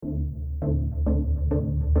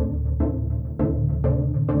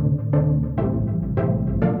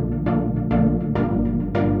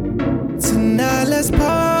let's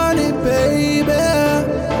party, baby.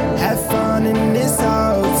 Have fun in this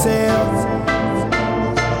hotel.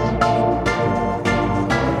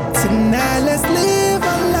 Tonight, let's live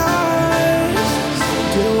our lives.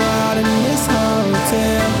 Get wild in this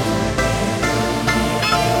hotel.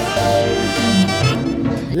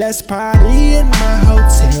 Let's party in my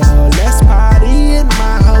hotel. Let's party in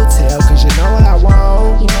my hotel. Cause you know what I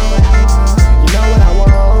want. You know what I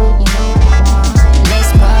want.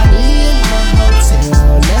 Let's party in my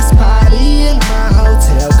hotel. Let's party in my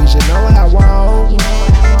hotel. Cause you know what I want. You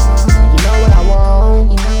know what I want.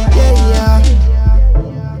 Yeah,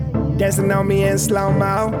 yeah. Dancing on me in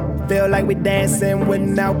slow-mo. Feel like we dancing with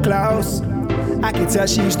no clothes. I can tell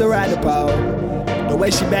she used to ride the pole. The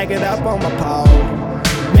way she back it up on my pole.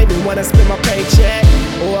 Maybe wanna spend my paycheck,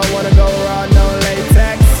 or I wanna go raw, no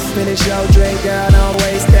latex. Finish your drink, girl, don't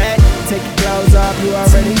waste that. Take your clothes off, you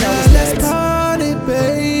already know the steps. Let's party,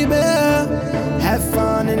 baby. Have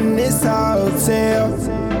fun in this hotel.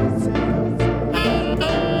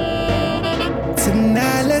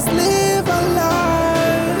 Tonight, let's live our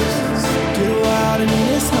lives. Get wild in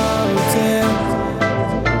this hotel.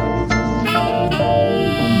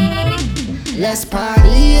 Let's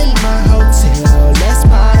party in my hotel. Let's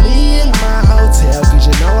party in my hotel. Cause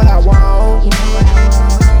you know what I want. You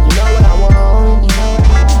know what I want.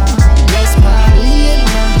 Let's party in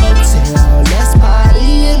my hotel. Let's party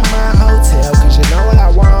in my hotel. Cause you know what I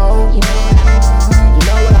want. You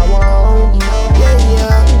know what I want. Yeah,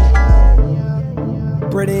 yeah.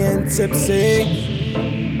 Pretty and tipsy,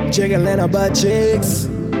 jiggling her butt cheeks.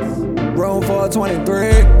 Room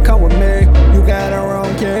 423, come with me. You got her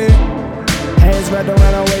own key. Hands wrapped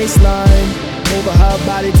around her waistline, moving her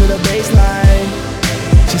body to the baseline.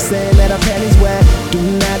 She's saying that her panties wet. Do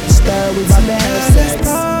not disturb, we bout to have sex. Let's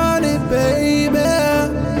party, baby.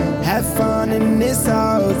 Have fun in this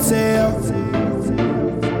hotel.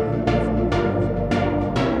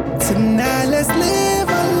 Tonight, let's live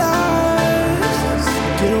our lives.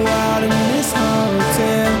 Get wild in this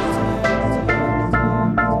hotel.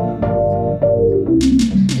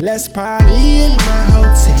 Let's party in